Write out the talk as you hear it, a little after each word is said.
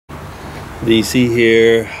DC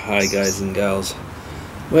here. Hi guys and gals.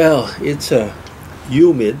 Well, it's a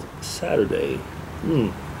humid Saturday.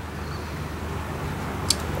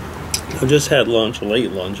 I just had lunch, a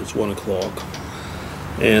late lunch. It's 1 o'clock,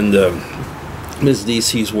 and Miss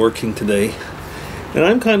DC's working today, and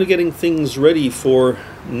I'm kind of getting things ready for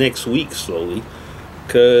next week slowly,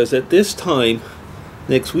 because at this time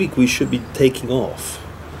next week we should be taking off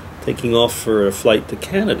for a flight to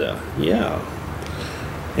Canada. Yeah.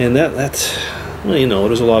 And that's, well, you know,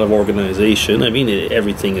 there's a lot of organization. I mean,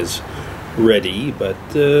 everything is ready, but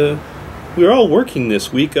we're all working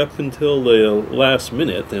this week up until the last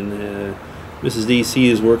minute, and Mrs. DC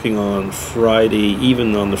is working on Friday,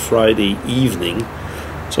 even on the Friday evening.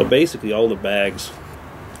 So basically all the bags,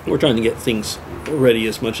 we're trying to get things ready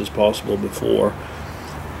as much as possible before,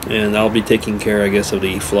 and I'll be taking care, I guess, of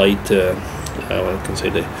the flight, I can say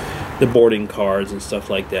the boarding cards and stuff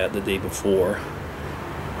like that the day before.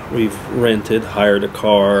 We've hired a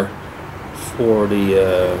car for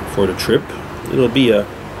the trip. It'll be a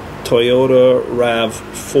Toyota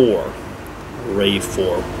RAV4.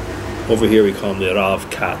 Over here we call them the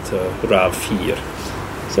RAV4, RAV4.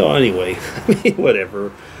 So anyway, I mean,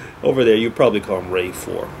 whatever. Over there you probably call them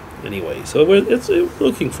RAV4. Anyway, so we're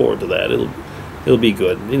looking forward to that. It'll be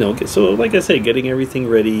good. You know, so like I say, getting everything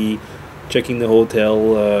ready, checking the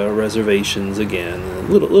hotel reservations again,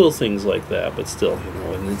 little things like that, but still, you know,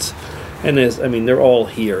 I mean, they're all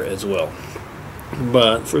here as well.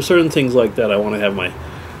 But for certain things like that, I want to have my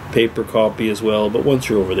paper copy as well. But once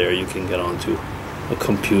you're over there, you can get onto a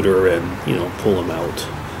computer and, you know, pull them out.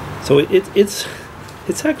 So it's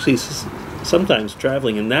actually, sometimes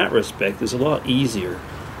traveling in that respect is a lot easier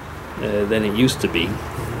than it used to be.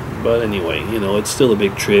 But anyway, you know, it's still a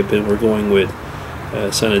big trip, and we're going with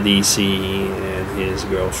son of DC and his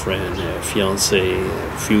girlfriend, fiance,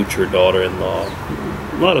 future daughter-in-law.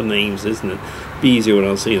 A lot of names, isn't it? Be easier when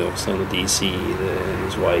I'll say, you know, son of DC and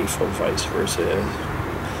his wife, or vice versa.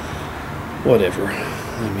 Whatever.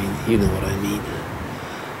 I mean, you know what I mean.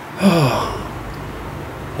 Oh,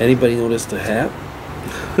 anybody notice the hat?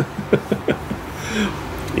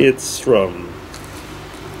 It's from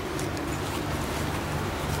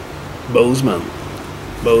Bozeman,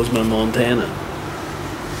 Montana.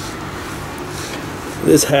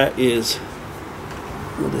 This hat is,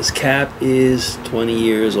 well, this cap is 20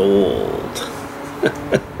 years old.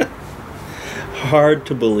 Hard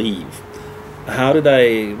to believe. How did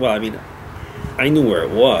well, I mean, I knew where it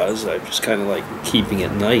was. I'm just kind of like keeping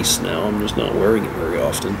it nice now. I'm just not wearing it very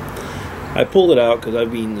often. I pulled it out because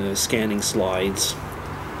I've been scanning slides.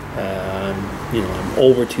 You know, I'm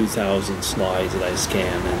over 2,000 slides that I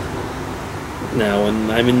scan, and now,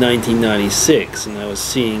 and I'm in 1996, and I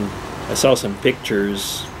saw some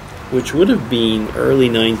pictures, which would have been early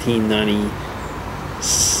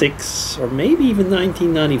 1996, or maybe even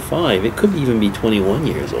 1995. It could even be 21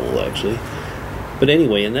 years old, actually. But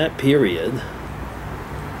anyway, in that period,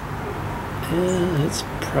 it's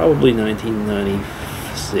probably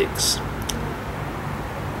 1996.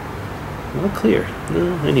 Not clear.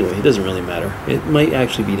 No, anyway, it doesn't really matter. It might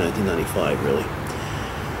actually be 1995, really.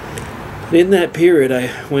 In that period, I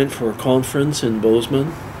went for a conference in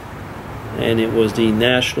Bozeman, and it was the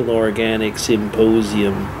National Organic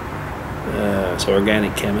Symposium, so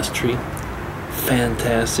organic chemistry.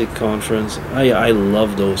 Fantastic conference. I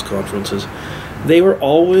love those conferences. They were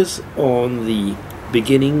always on the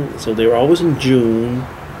beginning, so they were always in June,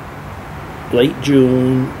 late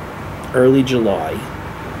June, early July,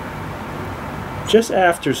 just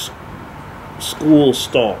after school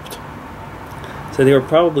stopped. So they were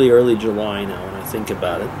probably early July now when I think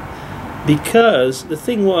about it. Because the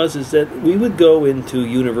thing is that we would go into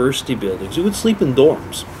university buildings. We would sleep in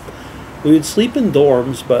dorms.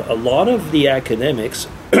 But a lot of the academics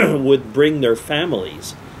would bring their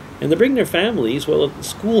families. And to bring their families, well, the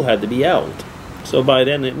school had to be out. So by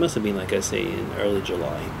then, it must have been, like I say, in early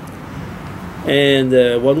July. And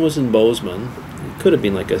one was in Bozeman. It could have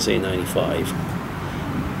been, like I say, 95.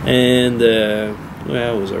 And, well,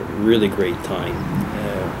 it was a really great time.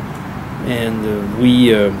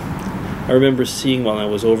 I remember seeing, while I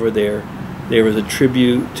was over there was a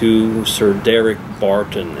tribute to Sir Derek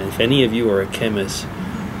Barton. And if any of you are a chemist,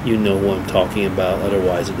 you know who I'm talking about.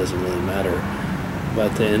 Otherwise, it doesn't really matter.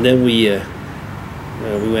 But and then we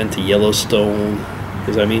went to Yellowstone,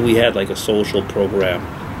 because I mean, we had like a social program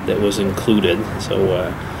that was included.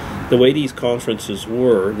 So the way these conferences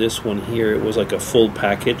were, this one here, it was like a full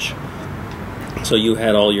package. So you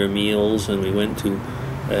had all your meals, and we went to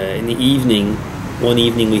in the evening. One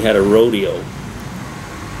evening we had a rodeo.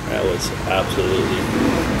 That was absolutely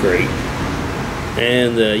great.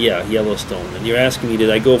 And yeah, Yellowstone. And you're asking me, did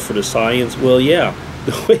I go for the science? Well, yeah.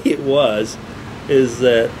 The way it was is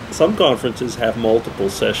that some conferences have multiple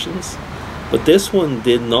sessions, but this one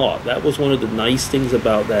did not. That was one of the nice things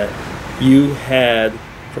about that. You had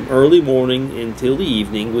from early morning until the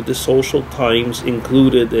evening with the social times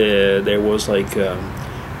included. There was like,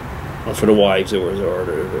 for the wives, there was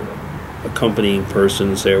accompanying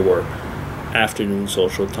persons. There were afternoon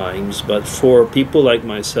social times. But for people like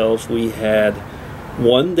myself, we had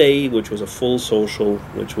one day which was a full social,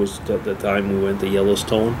 which was the time we went to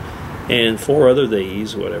Yellowstone, and 4 other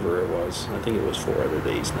days, whatever it was. I think it was 4 other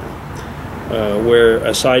days now. Where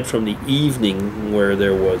aside from the evening, where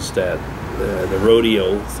there was that the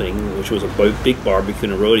rodeo thing, which was a big barbecue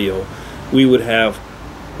and a rodeo, we would have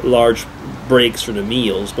large breaks for the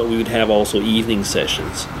meals, but we would have also evening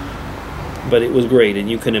sessions. But it was great, and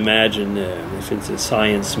you can imagine if it's a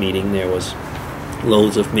science meeting, there was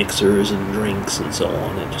loads of mixers and drinks and so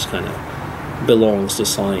on. It just kind of belongs to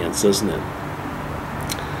science, doesn't it?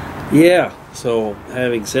 Yeah, so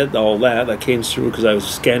having said all that, I came through because I was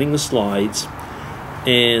scanning the slides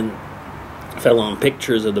and fell on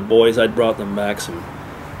pictures of the boys. I'd brought them back some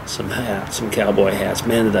hats, some cowboy hats.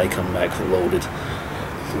 Man, did I come back loaded.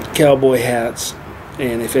 Cowboy hats.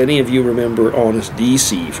 And if any of you remember Honest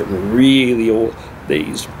DC from the really old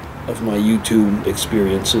days of my YouTube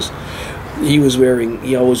experiences, he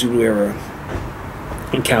always would wear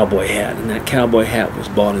a cowboy hat, and that cowboy hat was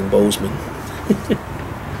bought in Bozeman.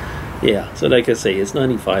 Yeah, so like I say, it's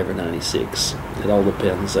 95 or 96. It all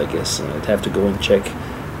depends, I guess. I'd have to go and check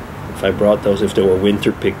if I brought those, if there were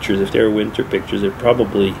winter pictures. If there were winter pictures, it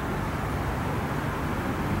probably...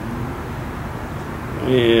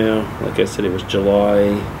 Yeah, like I said, it was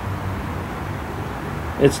July.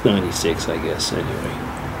 It's 96, I guess, anyway.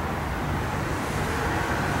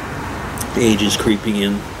 Age is creeping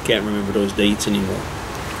in. Can't remember those dates anymore.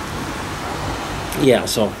 Yeah,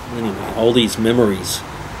 so anyway, all these memories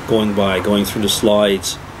going by, going through the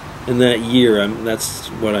slides. And that year, that's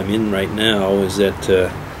what I'm in right now, is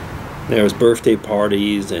that there was birthday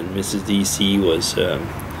parties, and Mrs. DC was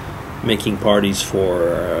making parties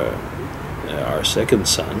for our second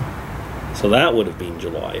son. So that would have been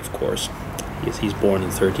July, of course. He's born on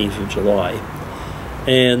the 13th of July.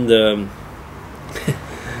 And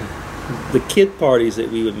the kid parties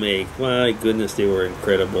that we would make, my goodness, they were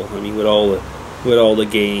incredible. I mean, with all the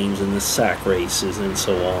games and the sack races and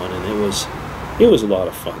so on, and it was a lot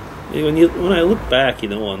of fun. When I look back,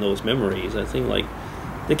 on those memories, I think like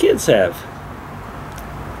the kids had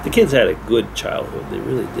a good childhood. They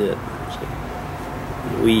really did. So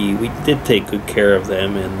we did take good care of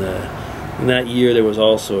them, and that year there was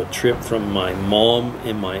also a trip from my mom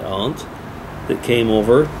and my aunt that came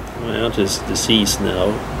over. My aunt is deceased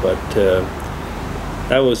now, but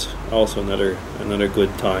that was also another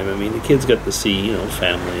good time. I mean, the kids got to see,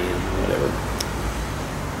 family and whatever.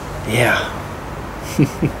 Yeah.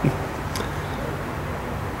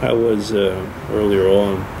 I was earlier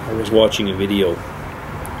on, I was watching a video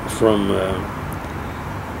from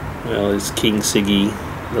it's King Siggy,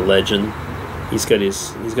 the legend. He's got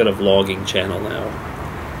a vlogging channel now.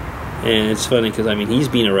 And it's funny because, I mean, he's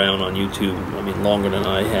been around on YouTube, I mean, longer than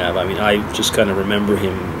I have. I mean, I just kind of remember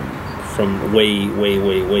him from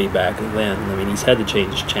way back then. I mean, he's had to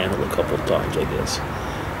change his channel a couple of times, I guess.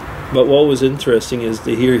 But what was interesting is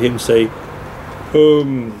to hear him say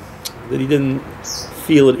that he didn't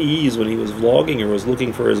feel at ease when he was vlogging or was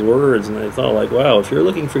looking for his words. And I thought, like, wow, if you're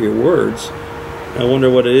looking for your words, I wonder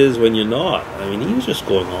what it is when you're not. I mean, he was just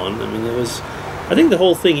going on. I mean, I think the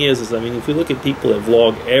whole thing is I mean, if we look at people that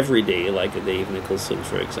vlog every day, like a Dave Nicholson,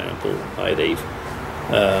 for example. Hi, Dave.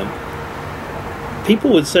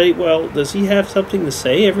 People would say, well, does he have something to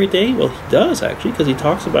say every day? Well, he does, actually, because he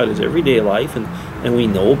talks about his everyday life, and we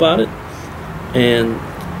know about it. And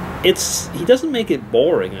he doesn't make it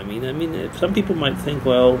boring. I mean, some people might think,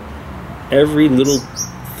 well, every little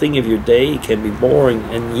thing of your day can be boring.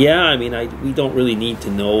 And yeah, I mean, we don't really need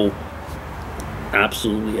to know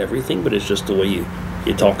absolutely everything, but it's just the way you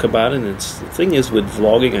talk about it. And the thing is with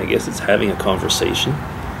vlogging, I guess it's having a conversation.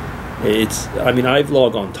 I mean, I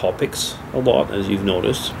vlog on topics a lot, as you've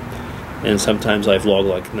noticed, and sometimes I vlog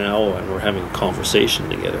like now and we're having a conversation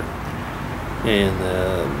together. And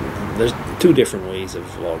there's two different ways of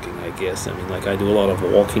vlogging, I guess. I mean, like, I do a lot of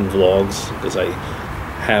walking vlogs because I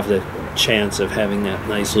have the chance of having that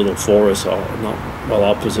nice little forest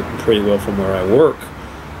opposite pretty well from where I work.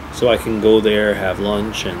 So I can go there, have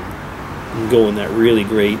lunch, and go in that really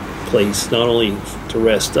great place, not only to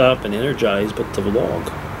rest up and energize, but to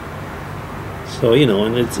vlog. So,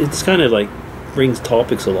 and it's kind of like brings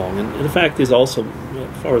topics along. And the fact is also,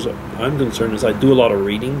 far as I'm concerned, is I do a lot of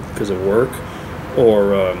reading because of work,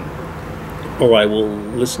 or I will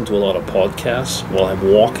listen to a lot of podcasts while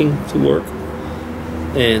I'm walking to work.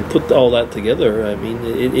 And put all that together, I mean,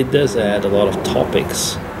 it does add a lot of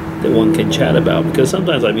topics that one can chat about. Because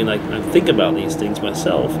sometimes, I mean, I think about these things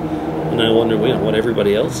myself, and I wonder, what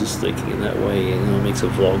everybody else is thinking in that way. It makes a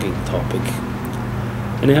vlogging topic.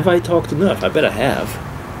 And have I talked enough? I bet I have.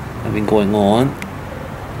 I've been going on.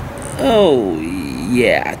 Oh,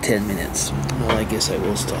 yeah, 10 minutes. Well, I guess I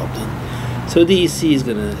will stop then. So DC is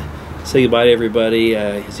going to say goodbye to everybody.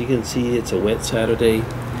 As you can see, it's a wet Saturday.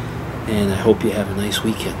 And I hope you have a nice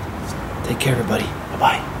weekend. Take care, everybody.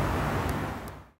 Bye-bye.